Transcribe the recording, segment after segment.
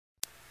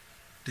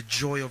The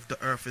joy of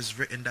the earth is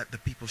written that the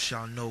people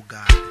shall know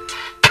God.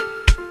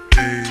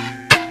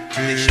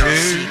 They shall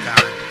see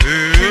God.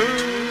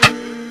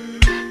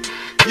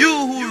 You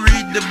who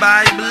read the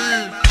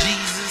Bible,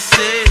 Jesus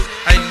said,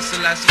 Haile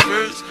Selassie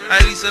first,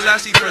 Haile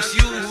Selassie first.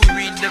 You who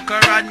read the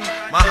Quran,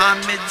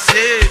 Muhammad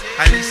said,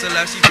 Haile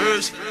Selassie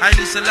first,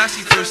 Haile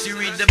Selassie first. You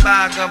read the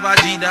Bhagavad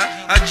Gita,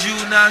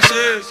 Arjuna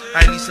said,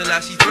 Haile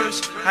Selassie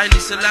first, Haile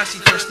Selassie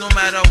first. No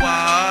matter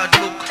what,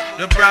 look,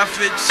 the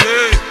prophet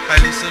said,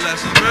 Haile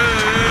Selassie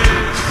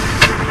first.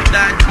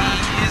 That he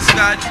is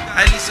God,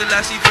 Haile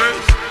Selassie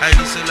first,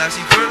 Haile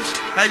Selassie first,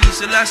 Haile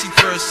Selassie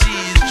first. He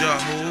is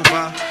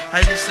Jehovah,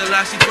 Haile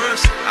Selassie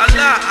first,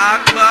 Allah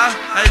Akbar,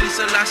 Haile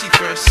Selassie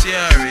first,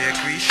 Hare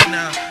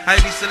Krishna,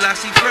 Haile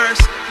Selassie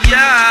first,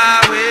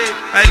 Yahweh,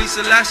 Haile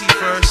Selassie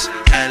first,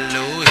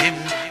 Elohim,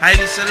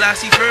 Haile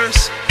Selassie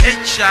first,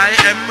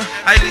 H.I.M,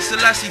 Haile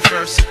Selassie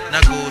first,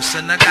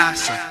 Nagosa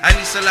Nagasa,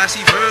 Haile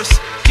Selassie first,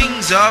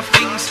 Kings of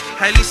Kings,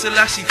 Haile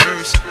Selassie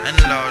first, and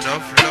Lord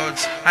of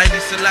Lords, Haile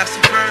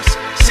Selassie first,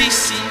 Si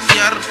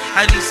Señor,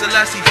 Haile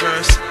Selassie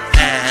first,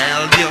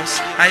 El Dios,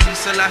 Haile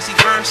Selassie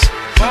first,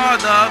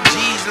 Father of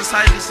Jesus,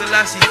 Haile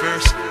Selassie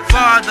first,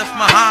 Father of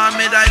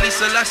Muhammad, Haile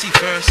Selassie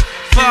first,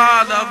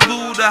 Father of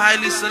Buddha,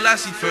 Haile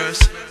Selassie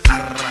first,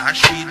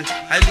 Ar-Rashid,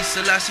 Haile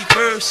Selassie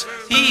first,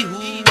 he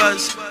who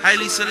was,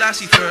 Haile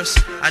Selassie first,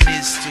 and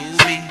is to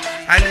be,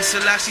 Haile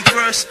Selassie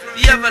first,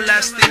 the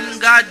everlasting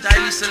God,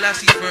 Haile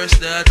Selassie first,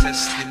 the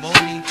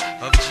testimony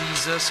of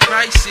Jesus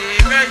Christ, say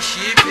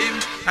worship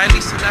him,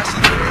 Haile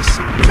Selassie first.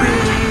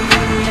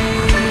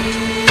 Great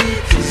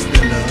is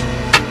the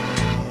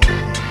Lord,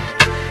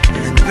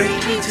 and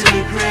greatly to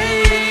be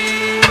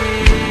praised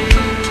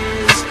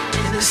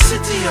in the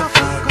city of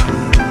our God,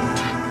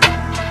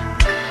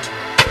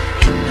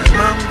 in the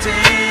mountain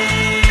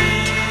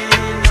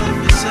of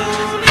his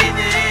holy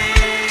name,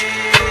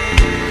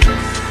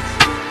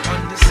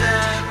 on the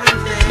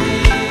seventh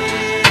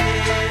day,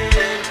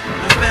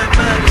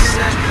 November the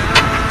 2nd,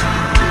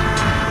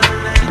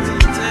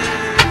 1930.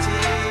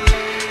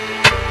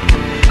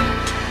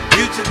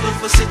 Beautiful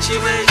for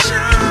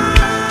situation,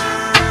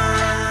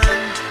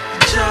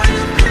 joy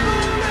of the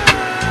ruler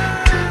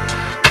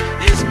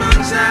is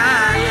Mount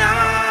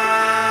Zion.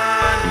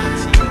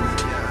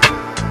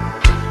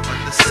 On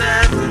the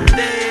seventh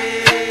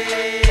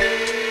day,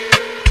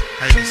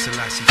 Haile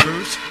Selassie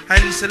first,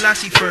 Haile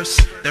Selassie first,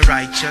 the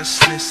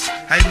righteousness,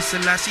 Haile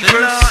Selassie first, the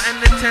law and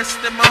the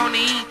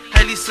testimony,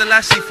 Haile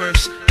Selassie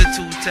first, the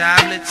two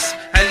tablets,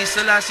 Haile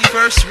Selassie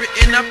first,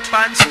 written up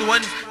on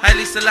stone,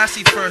 Haile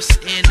Selassie first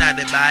in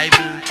the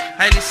Bible,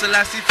 Haile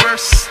Selassie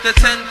first, the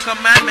 10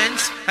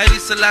 commandments, Haile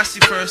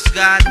Selassie first,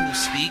 God who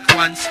speak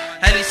once,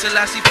 Haile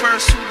Selassie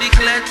first, who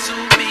declared to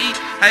be,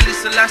 Haile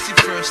Selassie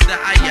first, the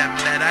I am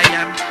that I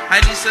am,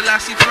 Haile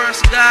Selassie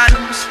first, God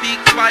who speak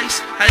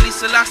twice, Haile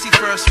Selassie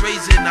first,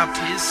 raising up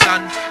his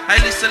son,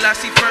 Haile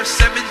Selassie first,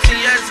 70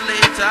 years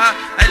later,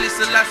 Haile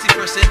Selassie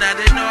first in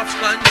the North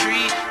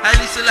Country,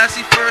 Haile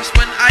Selassie first,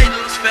 when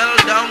idols fell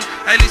down,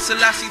 Haile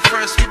Selassie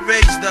first, he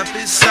raised up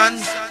his son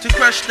to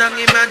crush down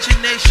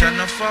imagination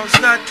of false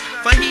God,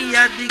 for he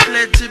had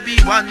declared to be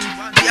one,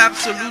 the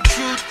absolute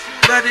truth,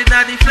 God in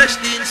the flesh,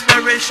 the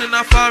inspiration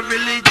of our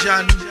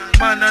religion,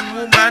 man and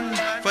woman,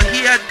 for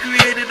he had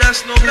created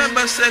us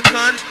November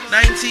 2nd,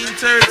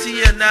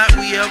 1930, and that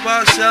we of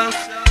ourselves,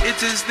 it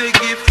is the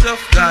gift of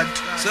God,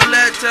 so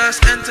let us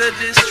enter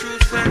this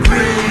truth and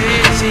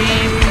praise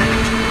him.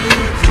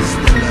 is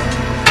the Lord,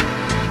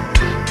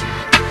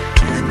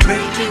 and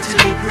greatly to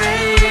be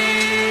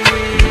praised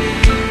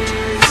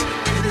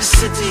in the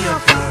city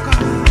of our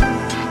God,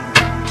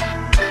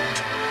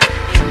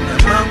 in the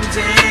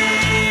mountain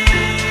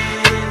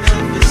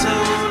of his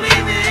holy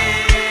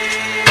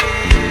name,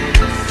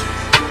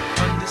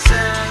 on the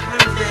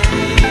seventh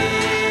day,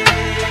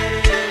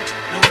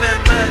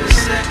 November the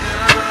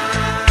 2nd,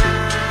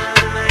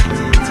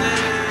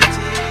 1930.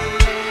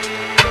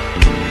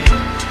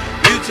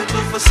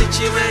 Beautiful for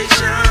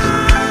situation,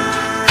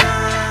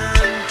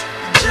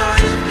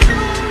 joy of the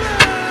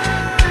ruler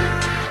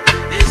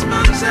is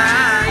Mount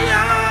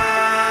Zion.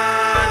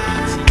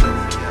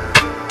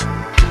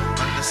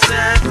 On the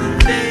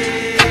seventh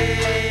day,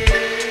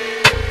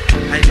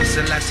 Haile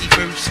Selassie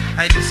first,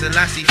 Haile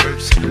Selassie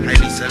first,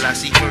 Haile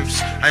Selassie first,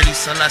 Haile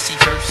Selassie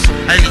first,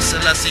 Haile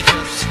Selassie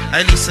first,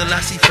 Haile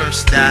Selassie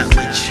first, that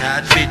which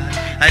had been,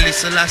 Haile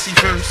Selassie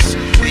first,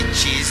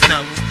 which is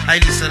now,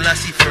 Haile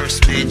Selassie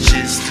first, which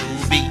is to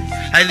be,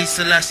 Haile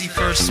Selassie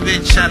first,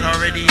 which had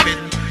already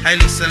been,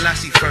 Haile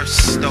Selassie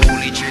first, the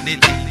Holy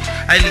Trinity,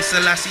 Haile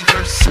Selassie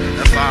first,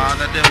 the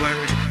Father, the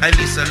Word,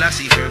 Haile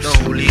Selassie first, the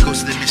Holy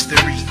Ghost, the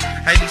mystery,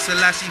 Haile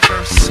Selassie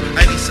first,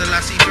 Haile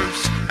Selassie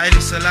first,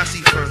 Haile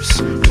Selassie first,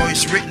 for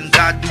it's written,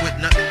 God doeth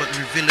nothing but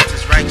revealeth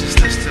his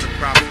righteousness to the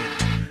prophet.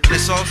 And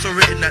it's also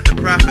written that the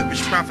prophet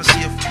which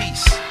prophecy of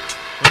peace,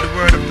 when the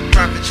word of the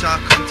prophet shall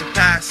come to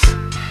pass,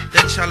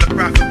 Then shall the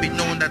prophet be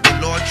known that the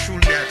Lord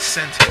truly hath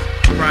sent him.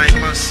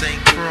 Primus St.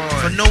 Croix.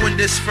 For knowing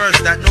this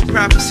first, that no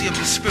prophecy of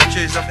the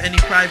scripture is of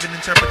any private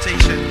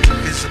interpretation,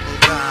 visible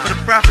God. For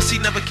the prophecy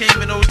never came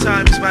in old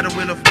times by the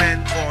will of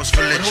men, false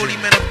religion. But holy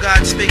men of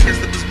God spake as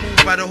they was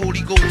moved by the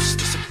Holy Ghost,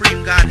 the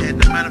supreme Godhead,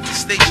 the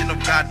manifestation of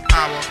God's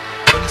power,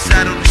 when he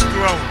sat on his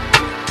throne,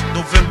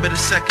 November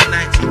the 2nd,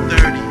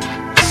 1930,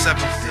 the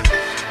 7th day.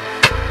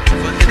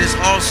 For it is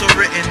also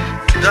written,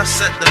 thus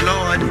said the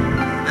Lord,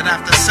 that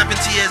after 70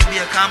 years be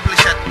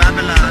accomplished at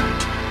Babylon,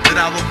 that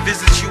I will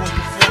visit you and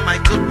perform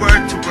my good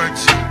word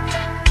towards you,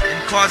 in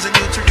causing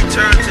you to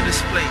return to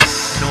this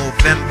place.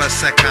 November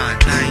 2nd,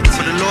 1930.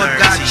 For the Lord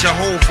God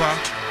Jehovah,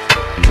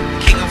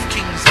 King of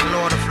kings and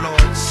Lord of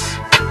lords,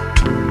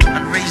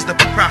 had raised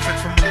up a prophet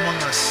from among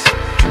us,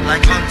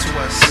 like unto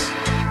us.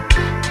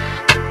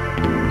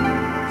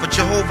 For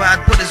Jehovah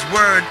had put his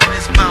word in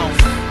his mouth,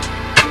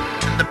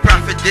 and the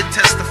prophet did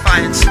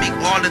testify and speak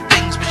all the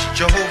things which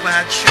Jehovah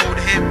had showed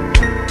him.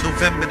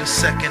 November the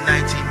 2nd,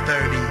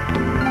 1930.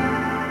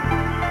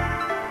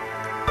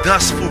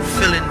 Thus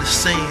fulfilling the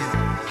saying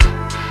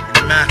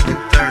in Matthew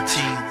 13,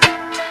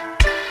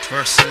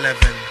 verse 11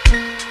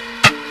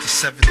 to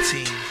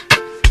 17.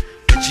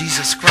 Where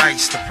Jesus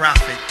Christ, the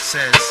prophet,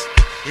 says,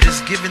 it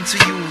is given to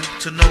you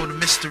to know the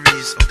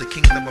mysteries of the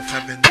kingdom of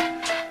heaven,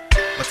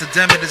 but to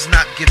them it is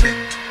not given.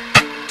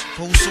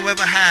 For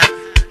whosoever hath,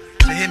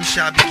 to him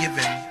shall be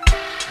given,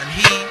 and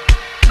he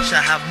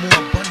shall have more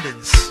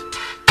abundance.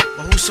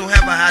 But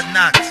whosoever had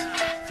not,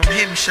 from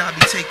him shall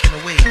be taken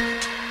away,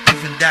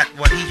 even that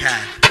what he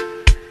had.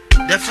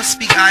 Therefore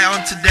speak I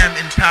unto them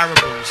in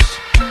parables,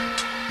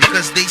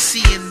 because they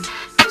see and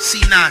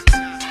see not,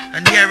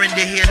 and hearing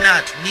they hear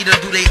not, neither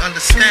do they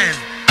understand.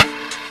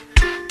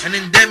 And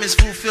in them is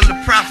fulfilled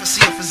the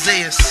prophecy of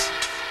Isaiah,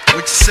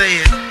 which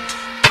saith,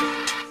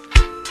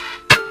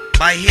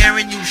 by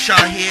hearing you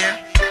shall hear,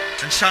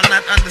 and shall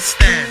not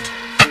understand,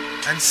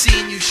 and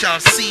seeing you shall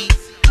see,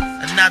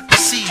 and not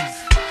perceive.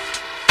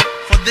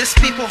 For this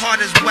people heart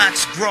is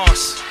waxed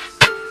gross,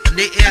 and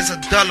their ears are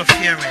dull of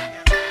hearing,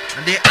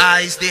 and their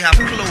eyes they have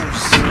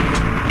closed,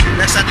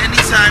 lest at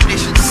any time they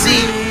should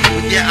see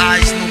with their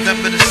eyes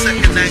November the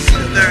 2nd,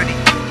 1930,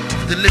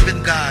 the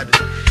living God,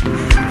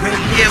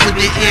 and hear with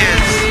their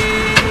ears,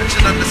 and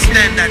shall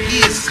understand that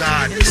he is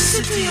God,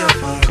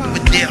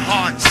 with their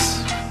hearts,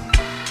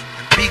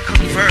 and be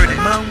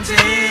converted,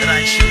 that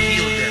I should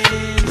heal them.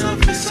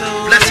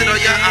 Blessed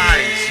are your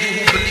eyes, you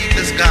who believe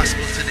this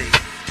gospel today,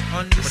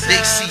 but they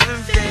see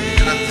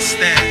and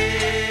understand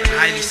that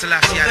Haile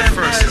Selassie the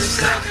first is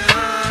God,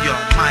 the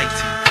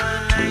Almighty.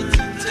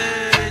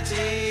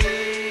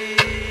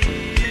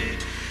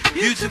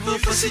 Beautiful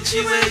for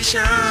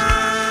situation.